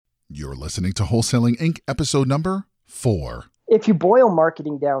You're listening to Wholesaling Inc. episode number 4. If you boil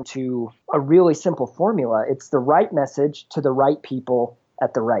marketing down to a really simple formula, it's the right message to the right people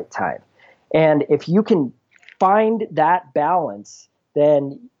at the right time. And if you can find that balance,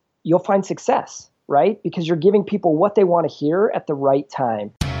 then you'll find success, right? Because you're giving people what they want to hear at the right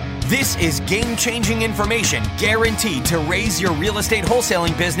time. This is game-changing information guaranteed to raise your real estate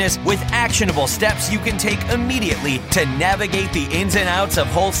wholesaling business with actionable steps you can take immediately to navigate the ins and outs of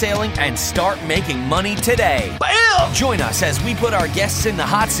wholesaling and start making money today. Bam! Join us as we put our guests in the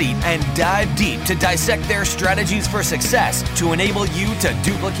hot seat and dive deep to dissect their strategies for success to enable you to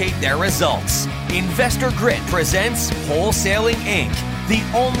duplicate their results. Investor Grit presents Wholesaling Inc., the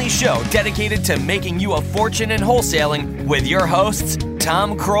only show dedicated to making you a fortune in wholesaling with your hosts,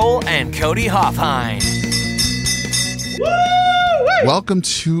 Tom Kroll and Cody Hoffine. Welcome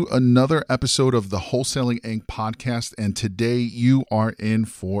to another episode of the Wholesaling Inc. podcast, and today you are in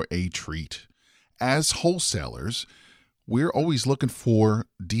for a treat. As wholesalers, we're always looking for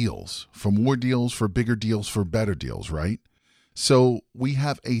deals, for more deals, for bigger deals, for better deals, right? So we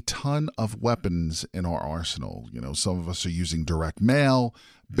have a ton of weapons in our arsenal. You know, some of us are using direct mail,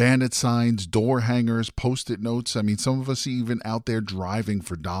 bandit signs, door hangers, Post-it notes. I mean, some of us even out there driving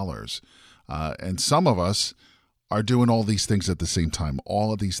for dollars. And some of us are doing all these things at the same time,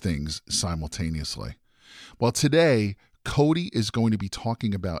 all of these things simultaneously. Well, today, Cody is going to be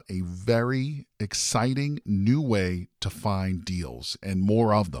talking about a very exciting new way to find deals and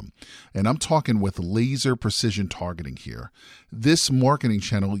more of them. And I'm talking with laser precision targeting here. This marketing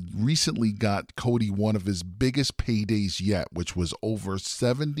channel recently got Cody one of his biggest paydays yet, which was over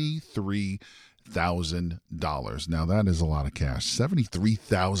 $73,000. Now that is a lot of cash.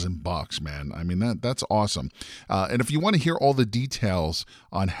 $73,000, man. I mean, that's awesome. And if you want to hear all the details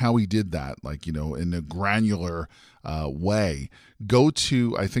on how he did that, like, you know, in a granular way, go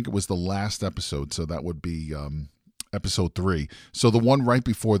to, I think it was the last episode. So that would be episode 3. So the one right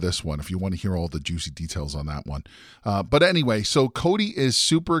before this one, if you want to hear all the juicy details on that one. But anyway, so Cody is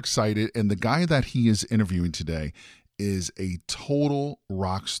super excited. And the guy that he is interviewing today is a total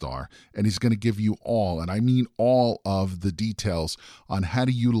rock star, and he's going to give you all, and I mean all, of the details on how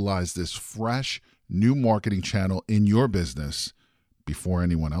to utilize this fresh new marketing channel in your business before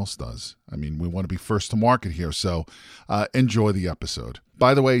anyone else does. I mean, we want to be first to market here, so enjoy the episode.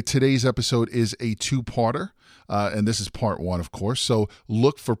 By the way, today's episode is a 2-parter, and this is part 1, of course, so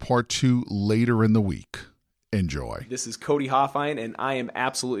look for part 2 later in the week. Enjoy. This is Cody Hoffine, and I am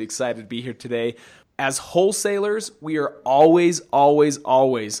absolutely excited to be here today. As wholesalers, we are always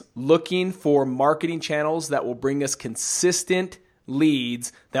looking for marketing channels that will bring us consistent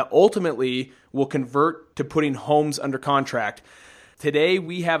leads that ultimately will convert to putting homes under contract. Today,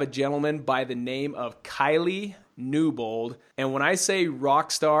 we have a gentleman by the name of Kylie Newbold. And when I say rock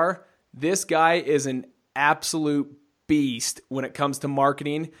star, this guy is an absolute beast when it comes to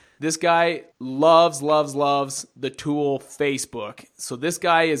marketing. This guy loves the tool Facebook. So this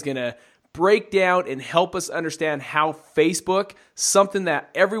guy is going to break down and help us understand how Facebook, something that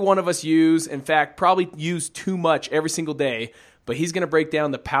every one of us use, in fact, probably use too much every single day, but he's going to break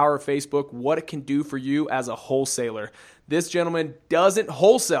down the power of Facebook, what it can do for you as a wholesaler. This gentleman doesn't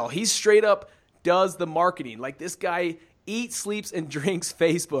wholesale. He straight up does the marketing. Like, this guy eats, sleeps, and drinks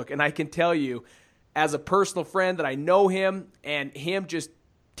Facebook. And I can tell you, as a personal friend that I know him and him just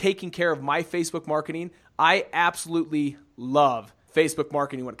taking care of my Facebook marketing, I absolutely love Facebook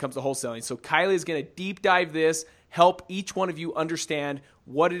marketing when it comes to wholesaling. So Kylie is going to deep dive this, help each one of you understand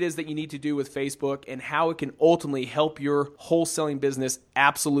what it is that you need to do with Facebook and how it can ultimately help your wholesaling business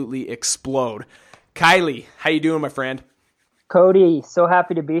absolutely explode. Kylie, how you doing, my friend? Cody, so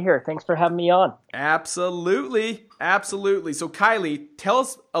happy to be here. Thanks for having me on. Absolutely. So Kylie, tell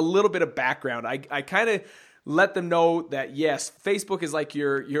us a little bit of background. I kind of let them know that, yes, Facebook is like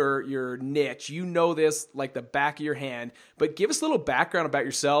your niche. You know this like the back of your hand. But give us a little background about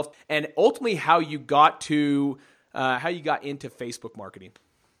yourself and ultimately how you got into Facebook marketing.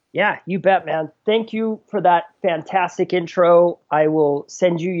 Yeah, you bet, man. Thank you for that fantastic intro. I will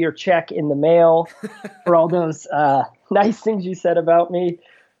send you your check in the mail for all those nice things you said about me.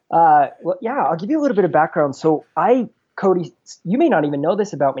 Well, yeah, I'll give you a little bit of background. So Cody, you may not even know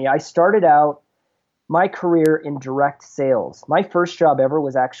this about me. I started out my career in direct sales. My first job ever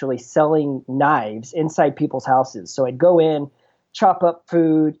was actually selling knives inside people's houses. So I'd go in, chop up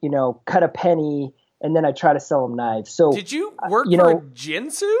food, cut a penny, and then I'd try to sell them knives. So did you work for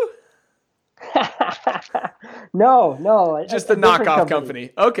Jinsu? No. Just the knockoff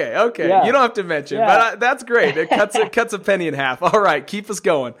company. Okay. Yeah. You don't have to mention, but that's great. It cuts a penny in half. All right, keep us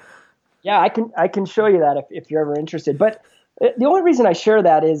going. Yeah, I can show you that if you're ever interested. But The only reason I share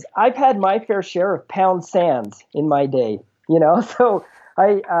that is I've had my fair share of pound sands in my day, so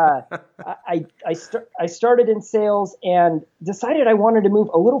I started in sales and decided I wanted to move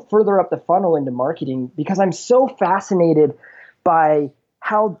a little further up the funnel into marketing because I'm so fascinated by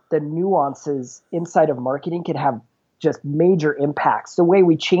how the nuances inside of marketing can have just major impacts. The way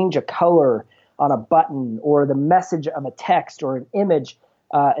we change a color on a button or the message of a text or an image,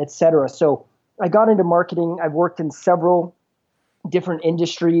 et cetera. So I got into marketing. I've worked in several different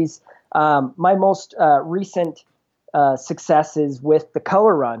industries. My most recent success is with the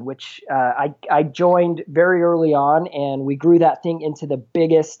Color Run, which I joined very early on, and we grew that thing into the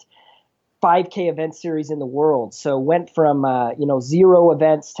biggest 5K event series in the world. So went from 0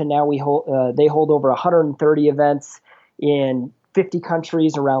 events to now they hold over 130 events in 50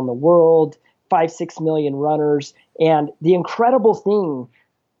 countries around the world, 5-6 million runners. And the incredible thing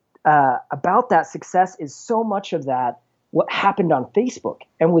about that success is so much of that what happened on Facebook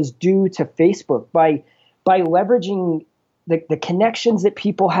and was due to Facebook by leveraging the connections that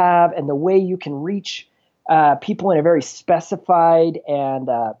people have and the way you can reach people in a very specified and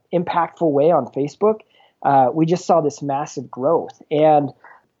impactful way on Facebook. We just saw this massive growth. And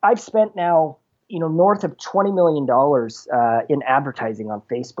I've spent now, north of $20 million in advertising on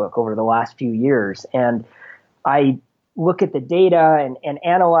Facebook over the last few years. And I look at the data and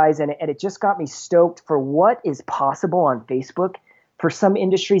analyze, and it just got me stoked for what is possible on Facebook for some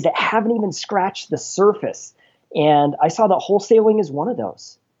industries that haven't even scratched the surface. And I saw that wholesaling is one of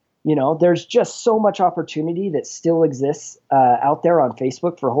those. There's just so much opportunity that still exists out there on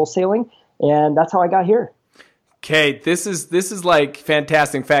Facebook for wholesaling. And that's how I got here. Okay, this is like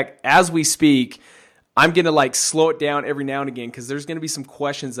fantastic. In fact, as we speak, I'm going to slow it down every now and again because there's going to be some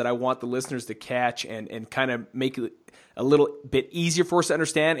questions that I want the listeners to catch and kind of make it a little bit easier for us to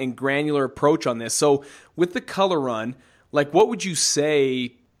understand and granular approach on this. So with the Color Run, what would you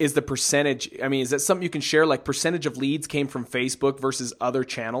say is the percentage? I mean, is that something you can share? Percentage of leads came from Facebook versus other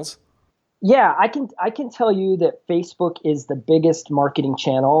channels? Yeah, I can tell you that Facebook is the biggest marketing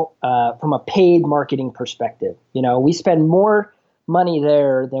channel from a paid marketing perspective. We spend more money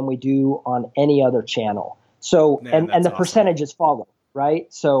there than we do on any other channel. So, and the awesome. Percentages follow,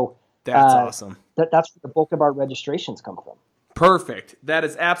 right? So that's awesome. That's where the bulk of our registrations come from. Perfect. That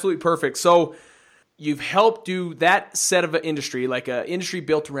is absolutely perfect. So you've helped do that set of an industry, like an industry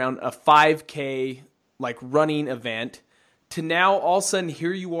built around a 5K running event, to now all of a sudden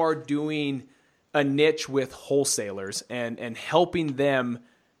here you are doing a niche with wholesalers and helping them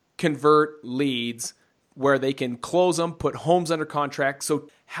convert leads where they can close them, put homes under contract. So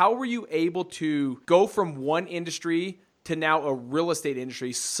how were you able to go from one industry to now a real estate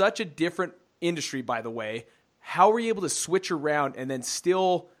industry, such a different industry, by the way? How were you able to switch around and then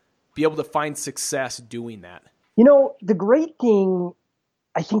still be able to find success doing that? The great thing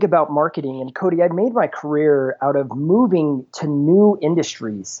I think about marketing, and Cody, I made my career out of moving to new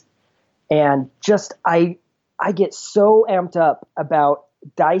industries. And just, I get so amped up about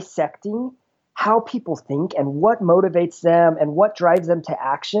dissecting how people think and what motivates them and what drives them to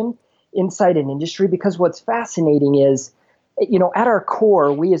action inside an industry. Because what's fascinating is, at our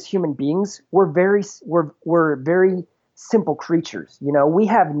core, we as human beings, we're very simple creatures. We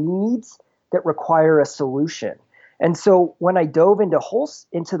have needs that require a solution. And so when I dove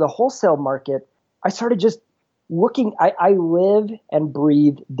into the wholesale market, I started just looking. I live and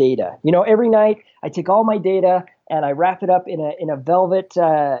breathe data. Every night I take all my data and I wrap it up in a velvet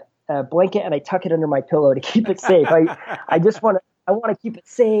blanket and I tuck it under my pillow to keep it safe. I want to keep it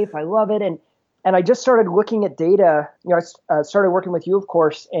safe. I love it. And I just started looking at data. I started working with you, of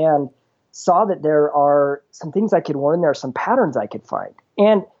course, and saw that there are some things I could learn. There are some patterns I could find.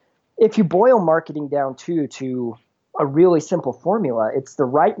 And if you boil marketing down to a really simple formula, it's the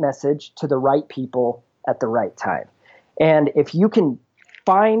right message to the right people at the right time. And if you can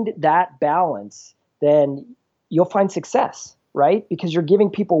find that balance, then you'll find success, right? Because you're giving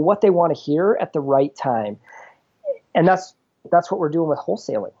people what they want to hear at the right time. And that's what we're doing with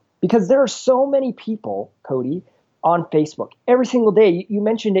wholesaling. Because there are so many people, Cody, on Facebook every single day. You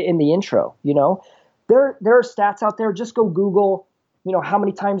mentioned it in the intro. There are stats out there. Just go Google, how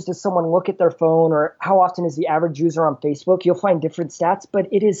many times does someone look at their phone, or how often is the average user on Facebook? You'll find different stats, but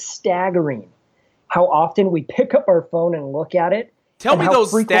it is staggering how often we pick up our phone and look at it. Tell me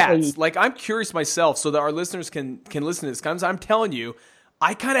those stats. I'm curious myself so that our listeners can listen to this. Because I'm telling you,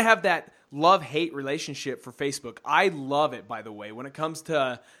 I kind of have that love-hate relationship for Facebook. I love it, by the way, when it comes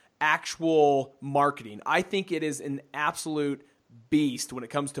to actual marketing. I think it is an absolute beast when it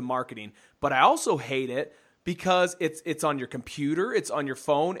comes to marketing. But I also hate it because it's on your computer, it's on your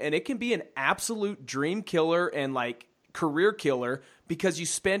phone, and it can be an absolute dream killer and career killer because you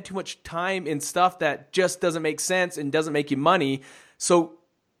spend too much time in stuff that just doesn't make sense and doesn't make you money. So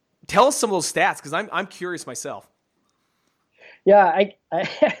tell us some of those stats, because I'm curious myself. Yeah, I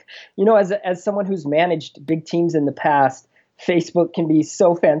as someone who's managed big teams in the past, Facebook can be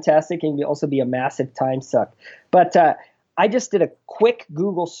so fantastic and can also be a massive time suck. But I just did a quick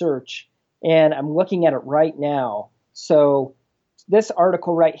Google search, and I'm looking at it right now. So this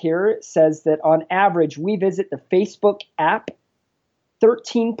article right here says that on average, we visit the Facebook app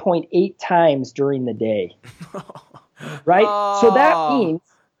 13.8 times during the day. Right? So that means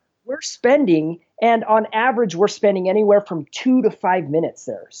we're spending, and on average, we're spending anywhere from 2 to 5 minutes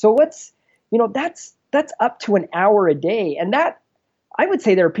there. So that's up to an hour a day. And that, I would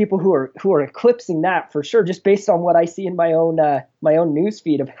say there are people who are eclipsing that for sure, just based on what I see in my own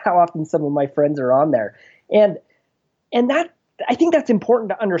newsfeed of how often some of my friends are on there. And that, I think that's important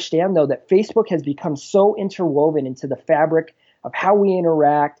to understand, though, that Facebook has become so interwoven into the fabric of how we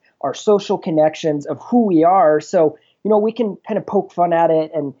interact, our social connections, of who we are. So, we can kind of poke fun at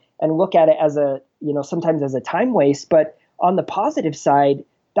it and look at it as sometimes as a time waste. But on the positive side,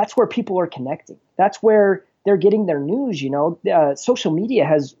 that's where people are connecting. That's where they're getting their news. Social media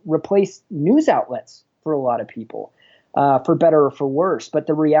has replaced news outlets for a lot of people, for better or for worse. But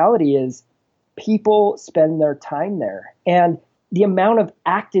the reality is people spend their time there. And the amount of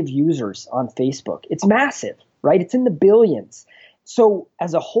active users on Facebook, it's massive, right? It's in the billions. So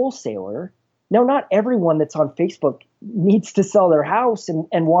as a wholesaler, now not everyone that's on Facebook needs to sell their house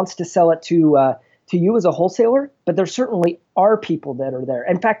and wants to sell it to you as a wholesaler, but there certainly are people that are there.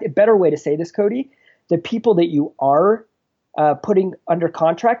 In fact, a better way to say this, Cody, the people that you are putting under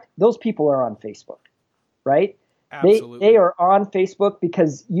contract, those people are on Facebook, right? Absolutely. They are on Facebook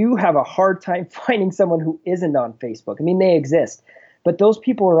because you have a hard time finding someone who isn't on Facebook. I mean, they exist, but those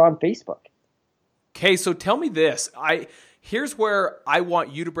people are on Facebook. Okay, so tell me this. Here's where I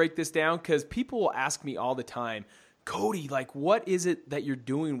want you to break this down, because people will ask me all the time, Cody, like, what is it that you're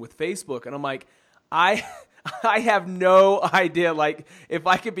doing with Facebook? And I'm like, I have no idea. Like, if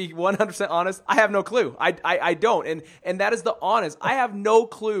I could be 100% honest, I have no clue. I don't. And that is the honest. I have no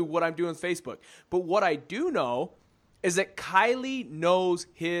clue what I'm doing with Facebook. But what I do know is that Kylie knows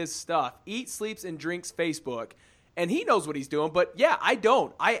his stuff. Eats, sleeps, and drinks Facebook. And he knows what he's doing. But yeah, I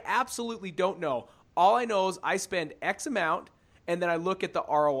don't. I absolutely don't know. All I know is I spend X amount, and then I look at the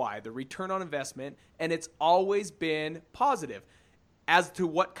ROI, the return on investment, and it's always been positive. As to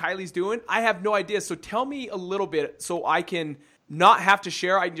what Kylie's doing, I have no idea. So tell me a little bit so I can not have to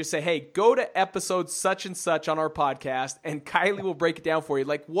share. I can just say, hey, go to episode such and such on our podcast, and Kylie will break it down for you.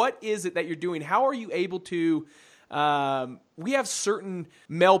 Like, what is it that you're doing? How are you able to we have certain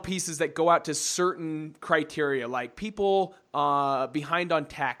mail pieces that go out to certain criteria, like people behind on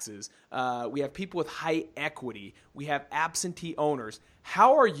taxes. We have people with high equity. We have absentee owners.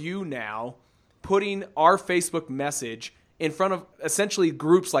 How are you now putting our Facebook message in front of essentially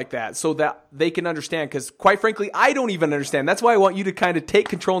groups like that so that they can understand? Because quite frankly, I don't even understand. That's why I want you to kind of take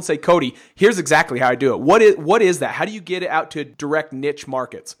control and say, Cody, here's exactly how I do it. What is that? How do you get it out to direct niche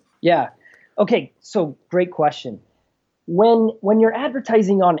markets? Yeah. Okay, so great question. When you're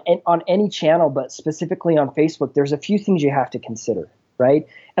advertising on any channel, but specifically on Facebook, there's a few things you have to consider, right?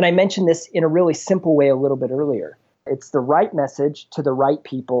 And I mentioned this in a really simple way a little bit earlier. It's the right message to the right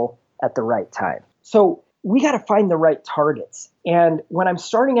people at the right time. So we got to find the right targets. And when I'm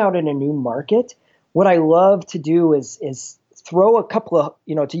starting out in a new market, what I love to do is throw a couple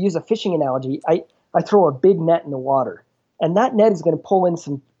of, to use a fishing analogy, I throw a big net in the water. And that net is going to pull in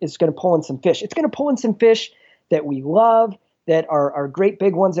some fish. It's going to pull in some fish that we love, that are great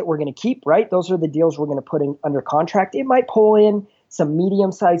big ones that we're going to keep, right? Those are the deals we're going to put in under contract. It might pull in some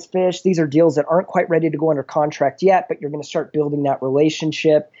medium-sized fish. These are deals that aren't quite ready to go under contract yet, but you're going to start building that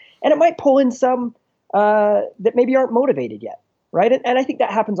relationship. And it might pull in some that maybe aren't motivated yet, right? And I think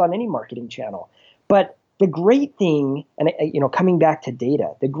that happens on any marketing channel. But the great thing, and coming back to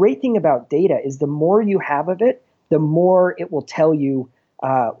data, the great thing about data is the more you have of it, the more it will tell you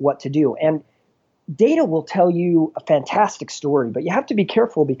what to do. And data will tell you a fantastic story, but you have to be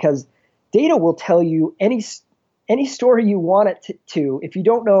careful because data will tell you any story you want it to if you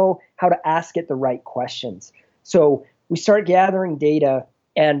don't know how to ask it the right questions. So we start gathering data,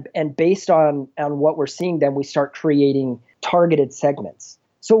 and based on what we're seeing, then we start creating targeted segments.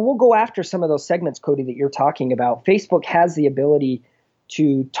 So we'll go after some of those segments, Cody, that you're talking about. Facebook has the ability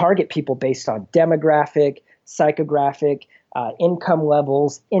to target people based on demographic, psychographic, income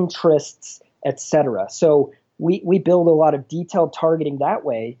levels, interests, etc. So we build a lot of detailed targeting that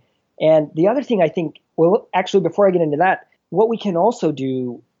way. And the other thing I think, well, actually, before I get into that, what we can also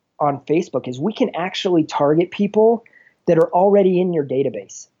do on Facebook is we can actually target people that are already in your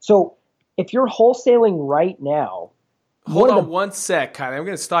database. So if you're wholesaling right now, hold on one sec, Kylie. I'm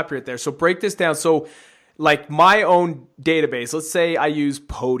going to stop you right there. So break this down. So like my own database, let's say I use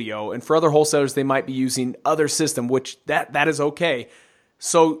Podio, and for other wholesalers, they might be using other system, which that is okay.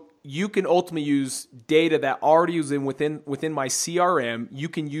 So you can ultimately use data that already is within my CRM. You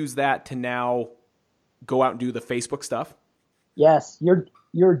can use that to now go out and do the Facebook stuff. Yes,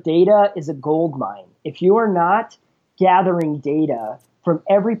 your data is a gold mine. If you are not gathering data from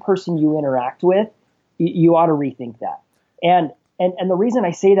every person you interact with, you ought to rethink that. And the reason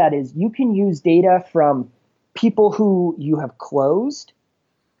I say that is you can use data from people who you have closed,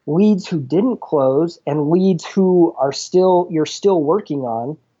 leads who didn't close, and leads who you're still working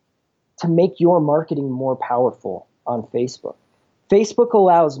on to make your marketing more powerful on Facebook. Facebook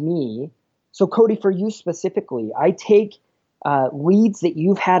allows me, so Cody, for you specifically, I take leads that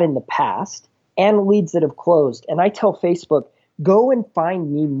you've had in the past and leads that have closed, and I tell Facebook, go and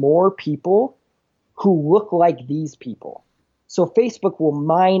find me more people who look like these people. So Facebook will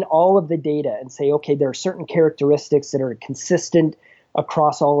mine all of the data and say, okay, there are certain characteristics that are consistent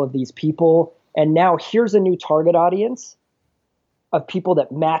across all of these people. And now here's a new target audience of people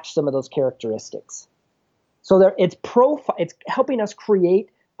that match some of those characteristics. So it's helping us create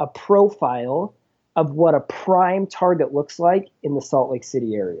a profile of what a prime target looks like in the Salt Lake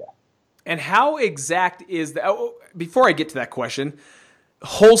City area. And how exact is that? Oh, before I get to that question,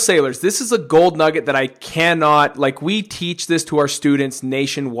 wholesalers, this is a gold nugget that I cannot, like we teach this to our students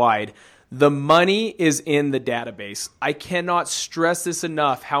nationwide. The money is in the database. I cannot stress this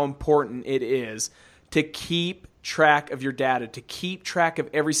enough, how important it is to keep track of your data, to keep track of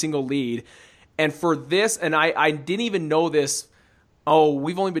every single lead. And for this, and I didn't even know this,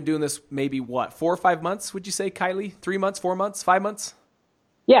 we've only been doing this maybe 4 or 5 months, would you say, Kylie? 3 months, 4 months, 5 months?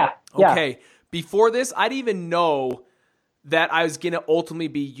 Yeah. Okay. Before this, I didn't even know that I was going to ultimately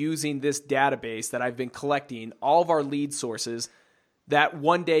be using this database that I've been collecting, all of our lead sources, that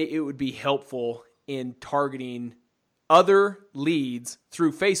one day it would be helpful in targeting other leads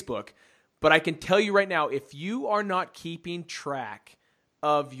through Facebook. But I can tell you right now, if you are not keeping track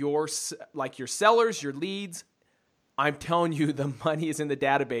of your sellers, your leads, I'm telling you the money is in the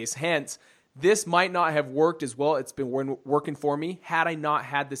database. Hence, this might not have worked as well. It's been working for me had I not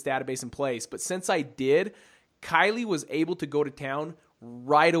had this database in place. But since I did, Kylie was able to go to town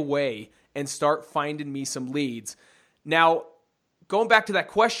right away and start finding me some leads. Now, going back to that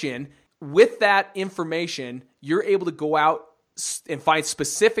question, with that information, you're able to go out and find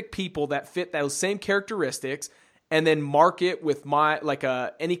specific people that fit those same characteristics and then market with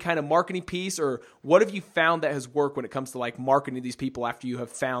any kind of marketing piece. Or what have you found that has worked when it comes to like marketing these people after you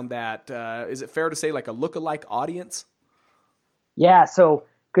have found that, is it fair to say like a lookalike audience? Yeah, so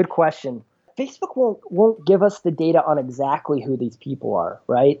good question. Facebook won't give us the data on exactly who these people are,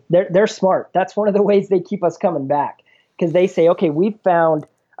 right? They're smart. That's one of the ways they keep us coming back, because they say, okay, we've found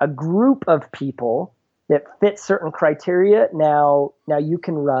a group of people that fit certain criteria. Now you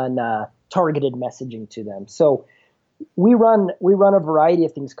can run targeted messaging to them. So we run a variety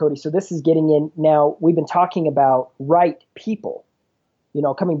of things, Cody. So this is getting in. Now we've been talking about right people,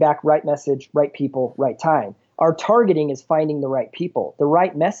 coming back, right message, right people, right time. Our targeting is finding the right people. The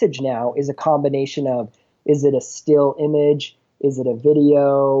right message now is a combination of, is it a still image? Is it a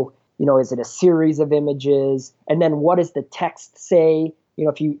video? Is it a series of images? And then what does the text say?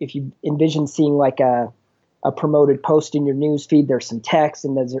 If you envision seeing like a promoted post in your news feed, there's some text,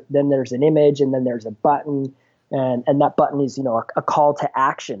 and then there's an image, and then there's a button, and that button is, a call to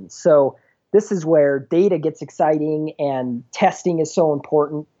action. So this is where data gets exciting, and testing is so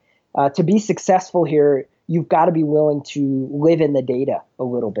important. To be successful here, you've got to be willing to live in the data a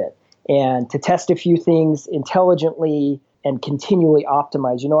little bit and to test a few things intelligently and continually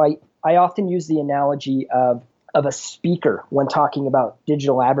optimize. I often use the analogy of a speaker when talking about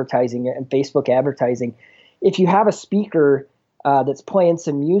digital advertising and Facebook advertising. If you have a speaker that's playing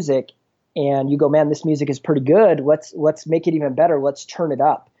some music and you go, man, this music is pretty good, let's make it even better, let's turn it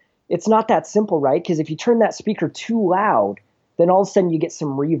up. It's not that simple, right? Because if you turn that speaker too loud, then all of a sudden you get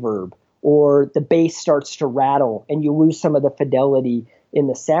some reverb, or the bass starts to rattle and you lose some of the fidelity in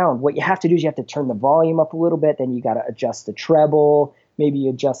the sound. What you have to do is you have to turn the volume up a little bit, then you got to adjust the treble, maybe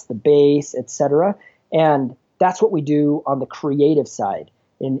you adjust the bass, etc. And that's what we do on the creative side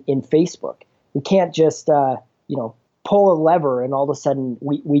in Facebook. We can't just pull a lever and all of a sudden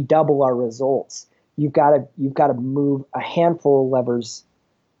we double our results. You've got to move a handful of levers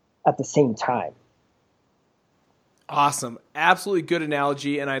at the same time. Awesome. Absolutely good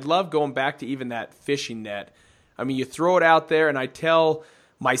analogy. And I love going back to even that fishing net. I mean, you throw it out there, and I tell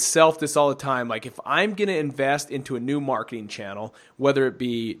myself this all the time. Like, if I'm going to invest into a new marketing channel, whether it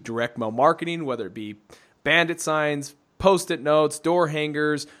be direct mail marketing, whether it be bandit signs, Post-it notes, door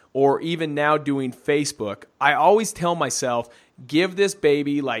hangers, or even now doing Facebook, I always tell myself, give this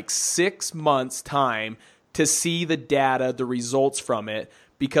baby like 6 months time to see the data, the results from it,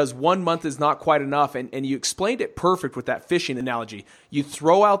 because 1 month is not quite enough. And you explained it perfect with that fishing analogy. You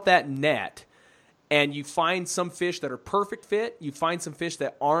throw out that net and you find some fish that are perfect fit. You find some fish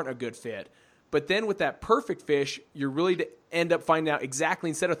that aren't a good fit. But then with that perfect fish, you're really to end up finding out exactly,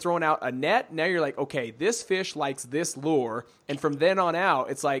 instead of throwing out a net, now you're like, okay, this fish likes this lure. And from then on out,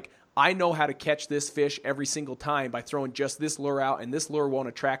 it's like, I know how to catch this fish every single time by throwing just this lure out, and this lure won't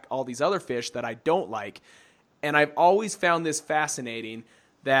attract all these other fish that I don't like. And I've always found this fascinating,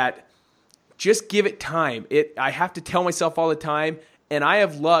 that just give it time. I have to tell myself all the time, and I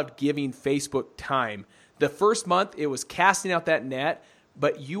have loved giving Facebook time. The first month, it was casting out that net,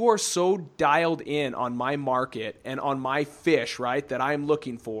 but you are so dialed in on my market and on my fish, right, that I'm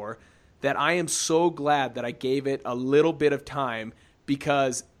looking for, that I am so glad that I gave it a little bit of time,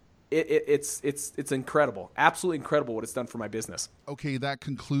 because it's incredible, absolutely incredible what it's done for my business. Okay, that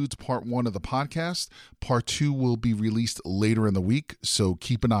concludes part 1 of the podcast. Part 2 will be released later in the week, so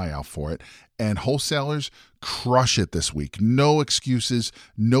keep an eye out for it. And wholesalers, crush it this week. No excuses,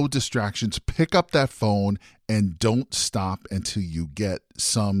 no distractions. Pick up that phone and don't stop until you get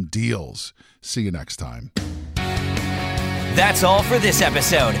some deals. See you next time. That's all for this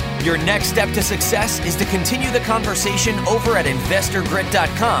episode. Your next step to success is to continue the conversation over at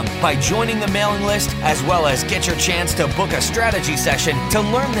InvestorGrit.com by joining the mailing list, as well as get your chance to book a strategy session to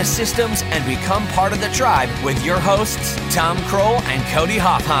learn the systems and become part of the tribe with your hosts, Tom Kroll and Cody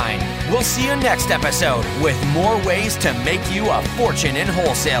Hofhine. We'll see you next episode with more ways to make you a fortune in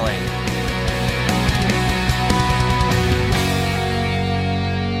wholesaling.